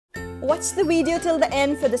watch the video till the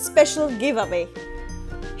end for the special giveaway.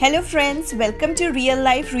 Hello friends, welcome to Real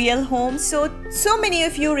Life Real Home. So many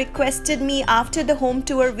of you requested me after the home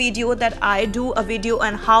tour video that I do a video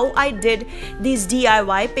on how I did these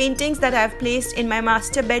DIY paintings that I've placed in my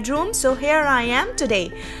master bedroom. So here I am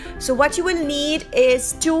today. So what you will need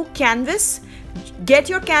is 2 canvas. Get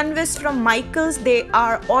your canvas from Michael's. They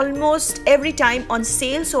are almost every time on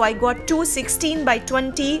sale. So I got 2 16 by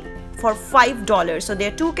 20 for $5. So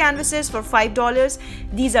there are 2 canvases for $5.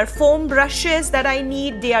 These are foam brushes that I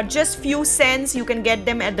need. They are just few cents. You can get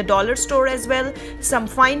them at the dollar store as well. Some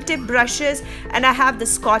fine tip brushes, and I have the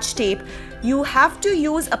Scotch tape. You have to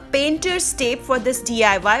use a painter's tape for this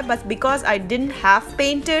DIY, but because I didn't have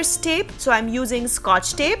painter's tape, so I'm using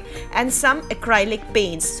Scotch tape and some acrylic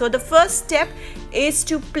paints. So the first step is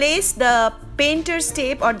to place the painter's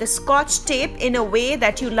tape or the Scotch tape in a way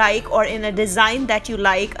that you like, or in a design that you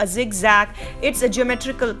like, a zigzag. It's a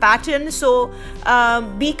geometrical pattern, so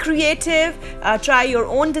be creative, try your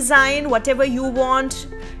own design, whatever you want,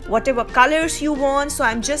 whatever colors you want. So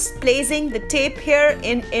I'm just placing the tape here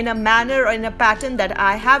in a manner or in a pattern that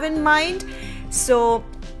I have in mind. So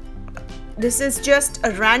this is just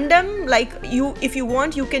a random, like if you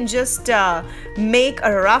want, you can just make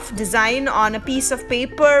a rough design on a piece of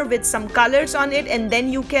paper with some colors on it, and then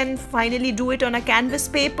you can finally do it on a canvas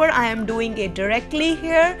paper. I am doing it directly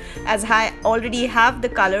here as I already have the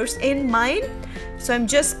colors in mind. So I'm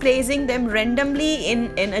just placing them randomly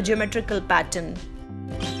in a geometrical pattern.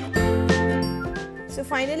 So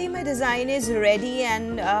finally my design is ready,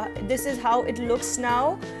 and this is how it looks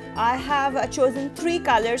now. I have chosen 3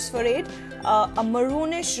 colors for it, a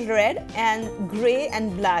maroonish red and gray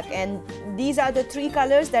and black, and these are the 3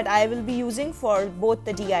 colors that I will be using for both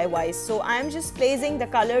the DIYs. So I'm just placing the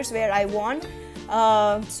colors where I want.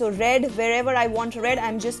 So red, wherever I want red,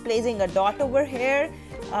 I'm just placing a dot over here.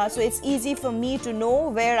 So it's easy for me to know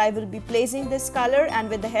where I will be placing this color, and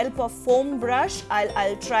with the help of foam brush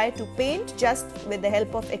I'll try to paint just with the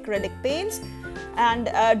help of acrylic paints. And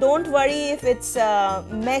don't worry if it's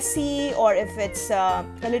messy or if it's a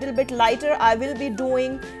little bit lighter. I will be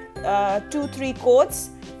doing 2-3 coats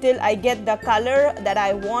till I get the color that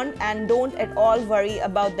I want, and don't at all worry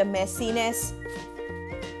about the messiness.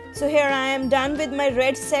 So here I am done with my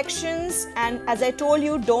red sections, and as I told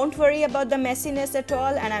you, don't worry about the messiness at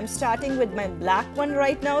all. And I'm starting with my black one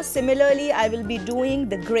right now. Similarly, I will be doing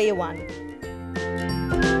the gray one.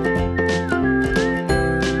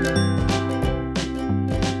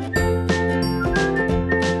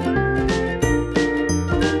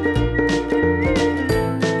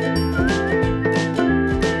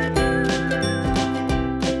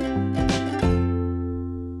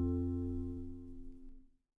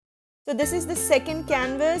 So this is the second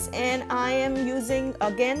canvas, and I am using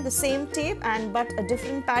again the same tape but a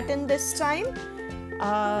different pattern this time.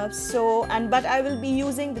 But I will be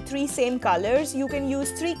using the 3 same colors. You can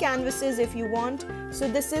use 3 canvases if you want. So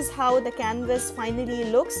this is how the canvas finally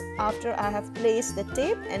looks after I have placed the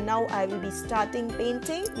tape, and now I will be starting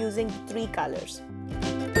painting using the 3 colors.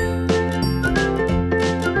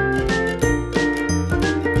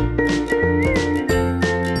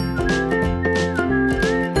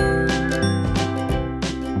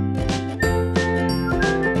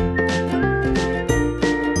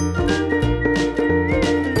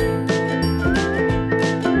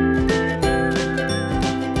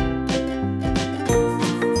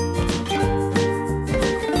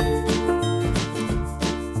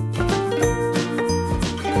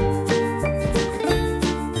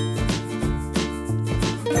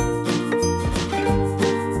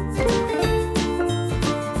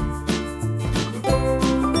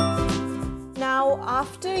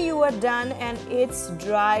 After you are done and it's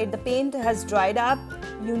dried, the paint has dried up,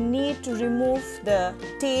 you need to remove the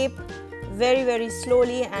tape very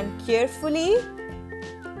slowly and carefully.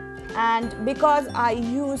 And because I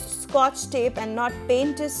used Scotch tape and not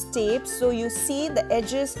painter's tape, so you see the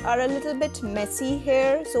edges are a little bit messy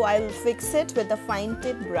here, so I will fix it with a fine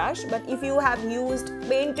tip brush. But if you have used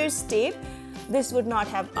painter's tape, this would not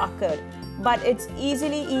have occurred, but it's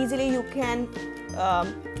easily you can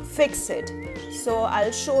fix it. So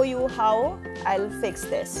I'll show you how I'll fix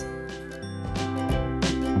this.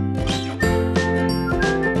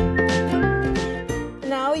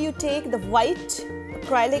 Now you take the white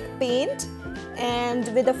acrylic paint,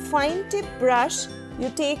 and with a fine tip brush you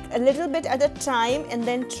take a little bit at a time and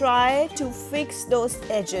then try to fix those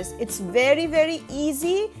edges. It's very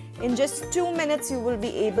easy. In just 2 minutes you will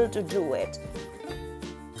be able to do it.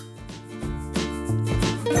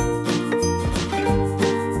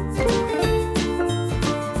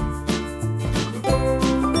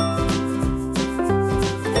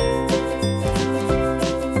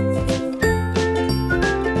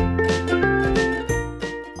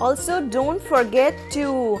 Also, don't forget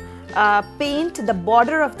to paint the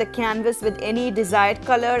border of the canvas with any desired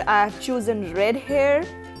color. I have chosen red here.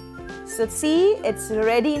 So see, it's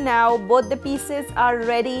ready now. Both the pieces are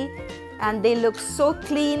ready and they look so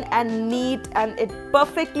clean and neat, and it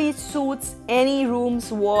perfectly suits any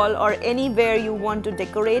room's wall or anywhere you want to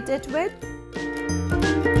decorate it with.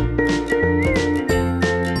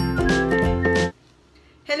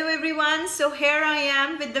 Hello everyone, so here I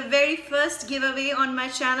am with the very first giveaway on my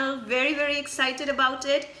channel. Very excited about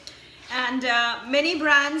it. And many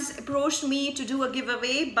brands approached me to do a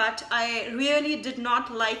giveaway, but I really did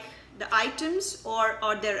not like the items or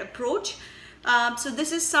their approach. So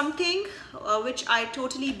this is something which I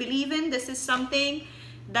totally believe in. This is something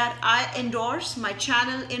that I endorse, my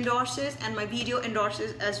channel endorses, and my video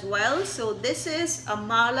endorses as well. So this is a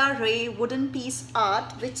Marla Ray wooden piece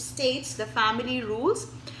art which states the family rules.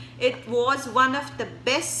 It was one of the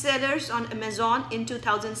best sellers on Amazon in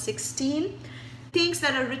 2016. Things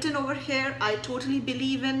that are written over here, I totally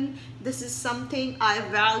believe in. This is something I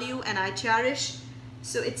value and I cherish.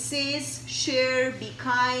 So it says, share, be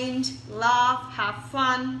kind, laugh, have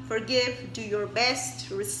fun, forgive, do your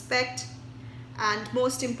best, respect, and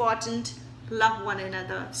most important, love one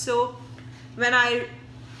another. So when I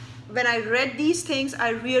read these things, I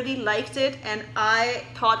really liked it and I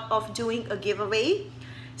thought of doing a giveaway.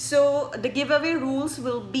 So the giveaway rules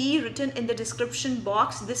will be written in the description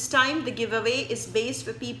box. This time the giveaway is based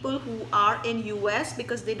for people who are in US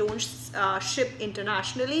because they don't ship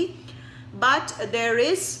internationally. But there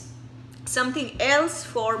is something else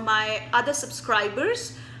for my other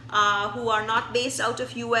subscribers who are not based out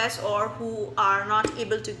of US or who are not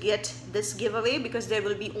able to get this giveaway because there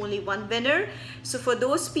will be only one winner. So for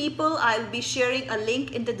those people, I'll be sharing a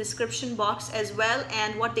link in the description box as well,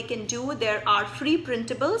 and what they can do, there are free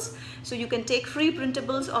printables. So you can take free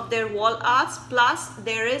printables of their wall arts, plus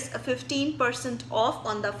there is a 15% off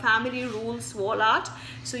on the family rules wall art.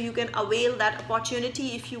 So you can avail that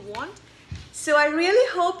opportunity if you want. So I really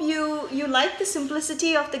hope you like the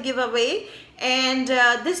simplicity of the giveaway, and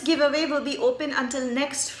this giveaway will be open until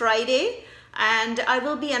next Friday, and I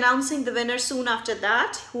will be announcing the winner soon after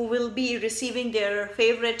that, who will be receiving their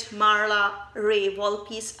favorite Marla Ray wall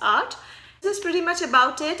piece art. This is pretty much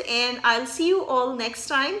about it, and I'll see you all next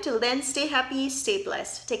time. Till then, stay happy, stay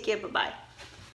blessed. Take care, bye-bye.